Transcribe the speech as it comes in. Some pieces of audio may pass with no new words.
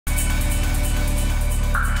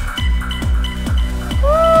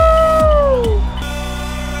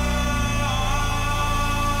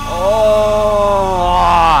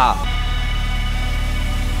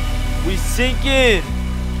sinking.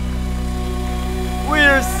 We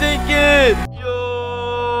are sinking. Yo.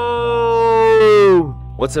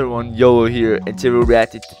 What's up, everyone? YOLOW here, and today we're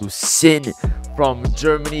reacting to SXIN from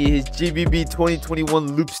Germany. His GBB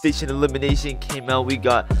 2021 Loopstation Elimination came out. We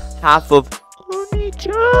got half of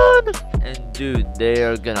and dude,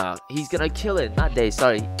 he's gonna kill it. Not they,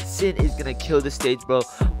 sorry. SXIN is gonna kill the stage, bro.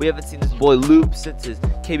 We haven't seen this boy Loop since his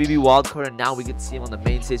KBB wildcard, and now we can see him on the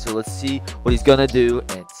main stage. So let's see what he's gonna do.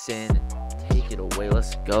 And SXIN, take it away.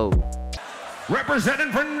 Let's go.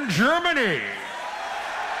 Representing from Germany.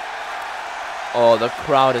 Oh, the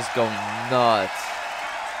crowd is going nuts.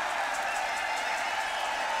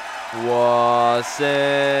 Whoa,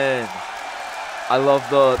 SXIN. I love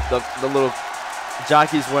the little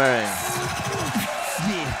jacket he's wearing.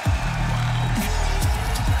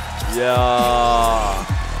 Yeah.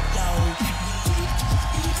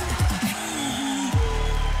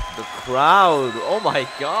 The crowd. Oh my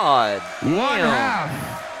god. Damn. One half.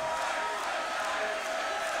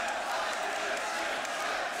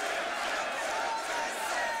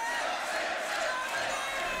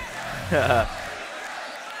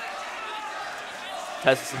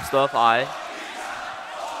 Tested some stuff.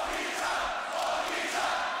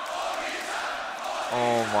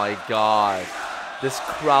 Oh my god. This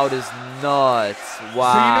crowd is nuts.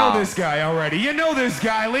 Wow. So you know this guy already. You know this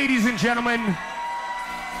guy, ladies and gentlemen.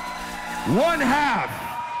 One half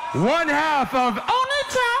of Only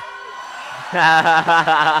Top.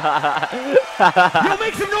 Yo,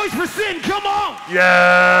 make some noise for SXIN. Come on.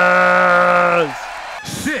 Yes.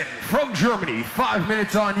 SXIN from Germany. 5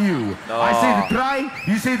 minutes on you. Oh. I say the drei,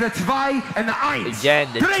 you say the zwei, and the eins.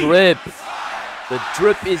 Again, the drip. The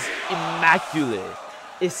drip is immaculate.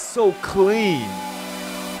 It's so clean.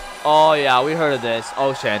 Oh yeah, we heard of this.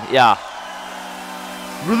 Ocean, yeah.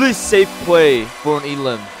 Really safe play for an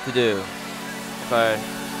Elim to do. Okay.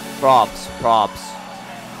 Props.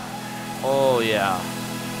 Oh yeah.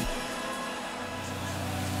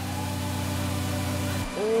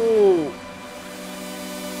 Oh.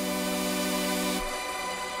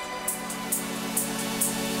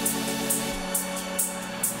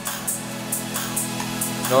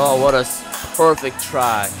 Oh, what a perfect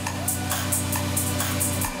track.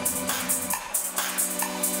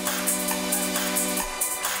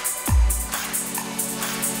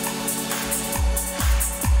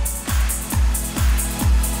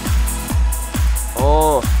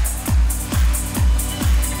 Oh.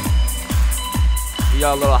 You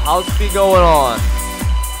got a little house beat going on.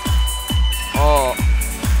 Oh.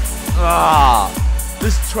 Ah.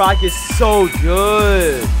 This track is so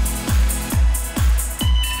good.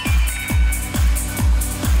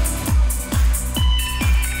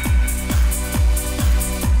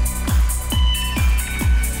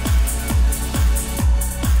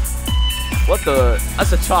 What the?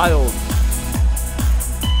 That's a child.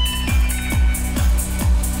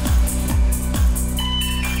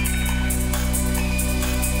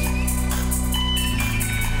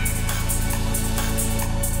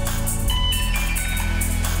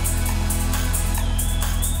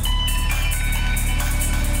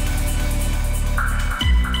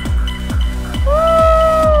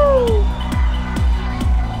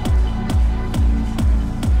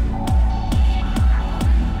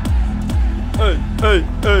 Hey.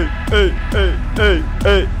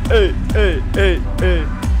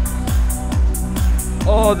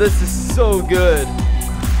 Oh, this is so good.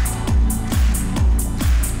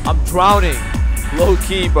 I'm drowning. Low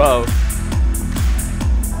key, bro.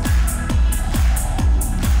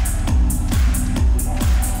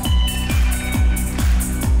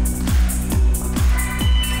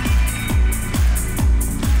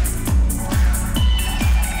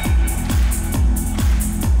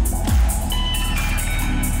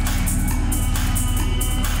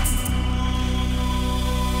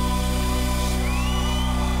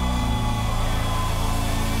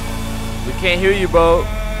 We can't hear you, bro.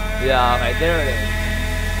 Yeah, okay, there it is.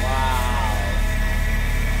 Wow.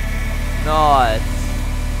 Nuts.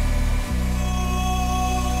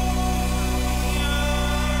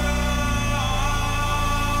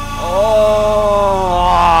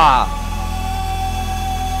 Oh.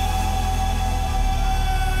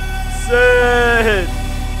 SXIN.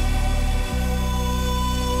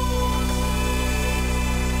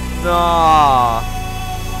 Nah.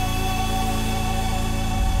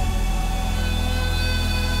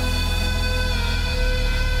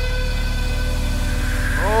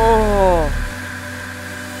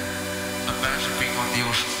 Imagine being on the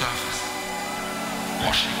ocean surface,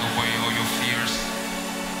 washing away all your fears,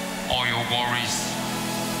 all your worries,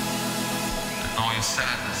 and all your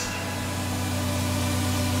sadness.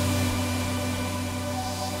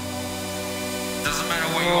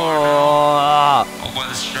 you are now, or where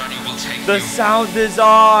this journey will take the you. sound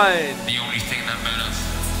design. The only thing that matters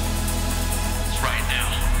is right now.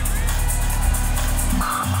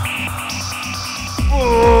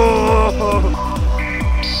 Oh.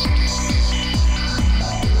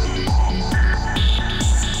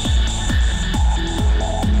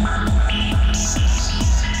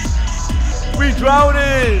 We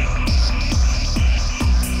drowning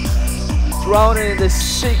in the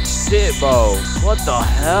sick shit, bro. What the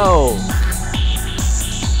hell?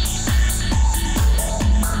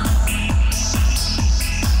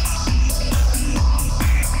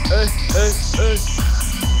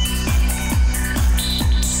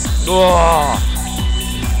 Oh.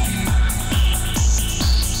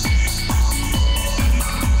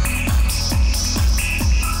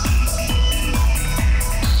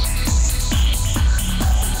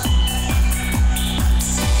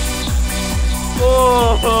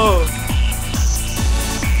 Whoa!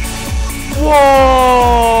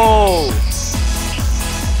 Whoa!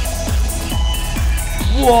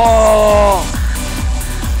 Whoa!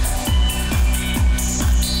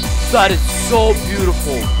 That is so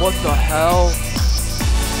beautiful. What the hell?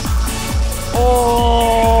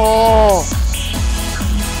 Oh!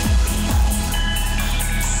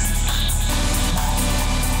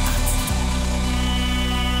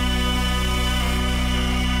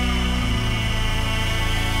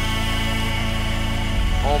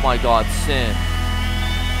 Oh my God, SXIN.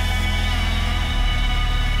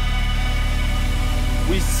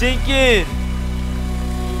 We sinking.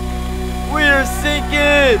 We are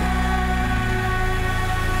sinking.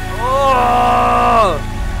 Oh!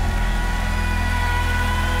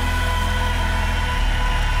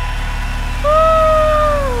 Woo!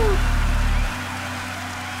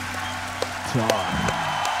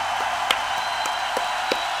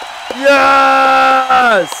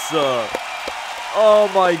 Yes! Oh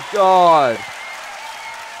my God.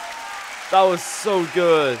 That was so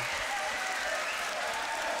good.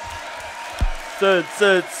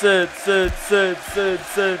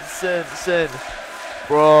 SXIN.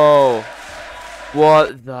 Bro.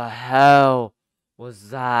 What the hell was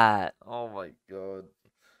that? Oh my God.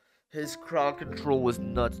 His crowd control was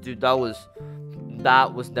nuts, dude. That was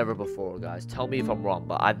never before, guys. Tell me if I'm wrong,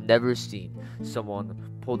 but I've never seen someone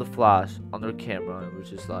pull the flash on their camera and was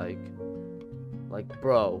just like,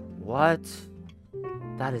 bro, what?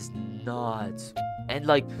 That is nuts. And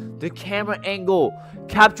like the camera angle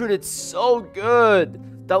captured it so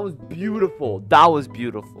good. That was beautiful. That was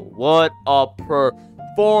beautiful. What a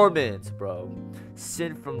performance, bro.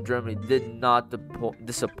 SXIN from Germany did not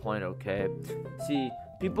disappoint, okay? See,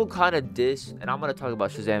 people kind of diss, and I'm gonna talk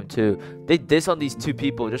about Shazam too. They diss on these two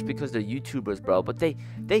people just because they're YouTubers, bro. But they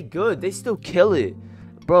good. They still kill it,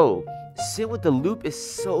 bro. SXIN with the loop is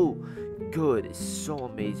so good. It's so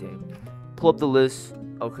amazing. Pull up the list,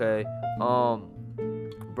 okay?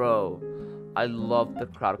 Bro, I love the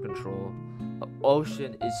crowd control.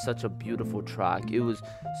 Ocean is such a beautiful track. It was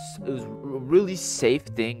a really safe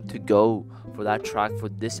thing to go for that track for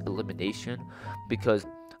this elimination, because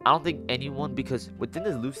I don't think anyone, because within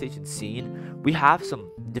the Loopstation scene we have some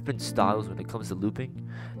different styles when it comes to looping,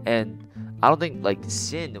 and I don't think like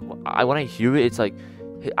SXIN, when I hear it, it's like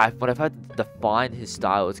when I've had to define his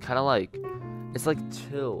style, it's kind of like, it's like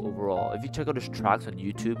chill overall. If you check out his tracks on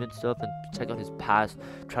YouTube and stuff, and check out his past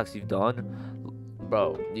tracks he's done,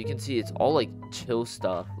 bro, you can see it's all like chill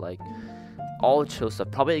stuff, like all chill stuff,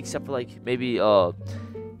 probably except for like maybe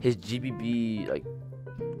his GBB like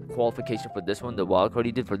qualification for this one, the wildcard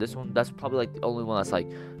he did for this one. That's probably like the only one that's like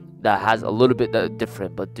that has a little bit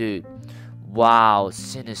different. But dude, wow,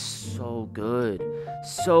 SXIN is so good,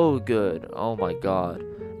 so good. Oh my God.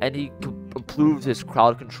 And he improved his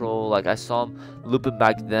crowd control. Like, I saw him looping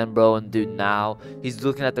back then, bro, and dude, now he's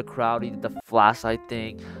looking at the crowd. He did the flashlight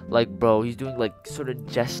thing. Like, bro, he's doing like sort of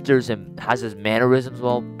gestures and has his mannerisms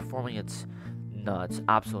while performing. It's nuts,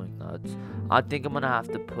 absolutely nuts. I think I'm gonna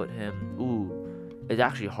have to put him, it's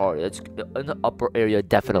actually hard. It's in the upper area,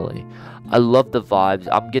 definitely. I love the vibes.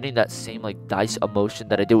 I'm getting that same like dice emotion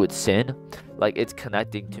that I did with SXIN. Like, it's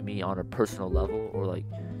connecting to me on a personal level, or like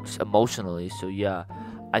just emotionally. So yeah,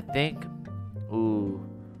 I think,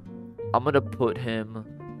 I'm gonna put him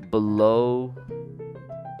below.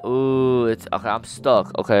 It's okay. I'm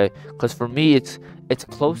stuck. Okay, because for me, it's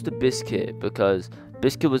close to Biscuit, because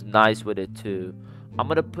Biscuit was nice with it too. I'm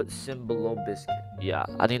gonna put SXIN below Biscuit. Yeah,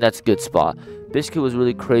 I think that's a good spot. Biscuit was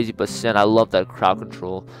really crazy, but SXIN, I love that crowd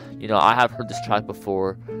control. You know, I have heard this track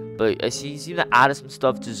before, but I see he's even added some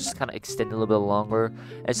stuff to just kind of extend it a little bit longer,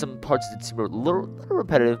 and some parts that seem a little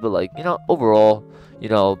repetitive, but like, you know, overall, you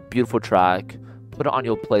know, beautiful track. Put put it on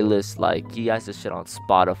your playlist. Like, you guys, this shit on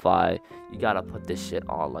Spotify. You gotta put this shit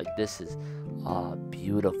on. Like, this is a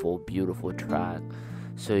beautiful, beautiful track.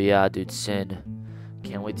 So yeah, dude, SXIN,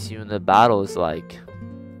 can't wait to see you in the battles. Like,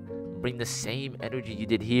 bring the same energy you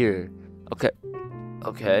did here.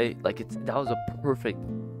 Okay, like that was a perfect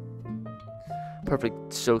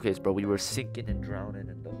showcase, bro. We were sinking and drowning,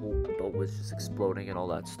 and the whole boat was just exploding and all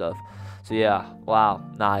that stuff. So yeah, wow,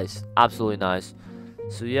 nice, absolutely nice.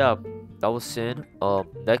 So yeah, that was SXIN.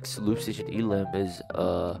 Next Loopstation Elim is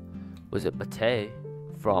was it Mate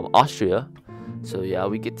from Austria? So yeah,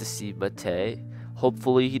 we get to see Mate.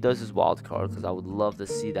 Hopefully he does his wild card, because I would love to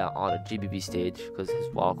see that on a GBB stage, because his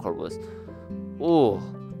wild card was, oh,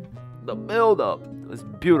 the build up was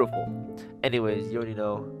beautiful. Anyways, you already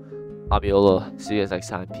know. I'm YOLOW. See you guys next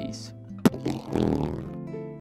time. Peace.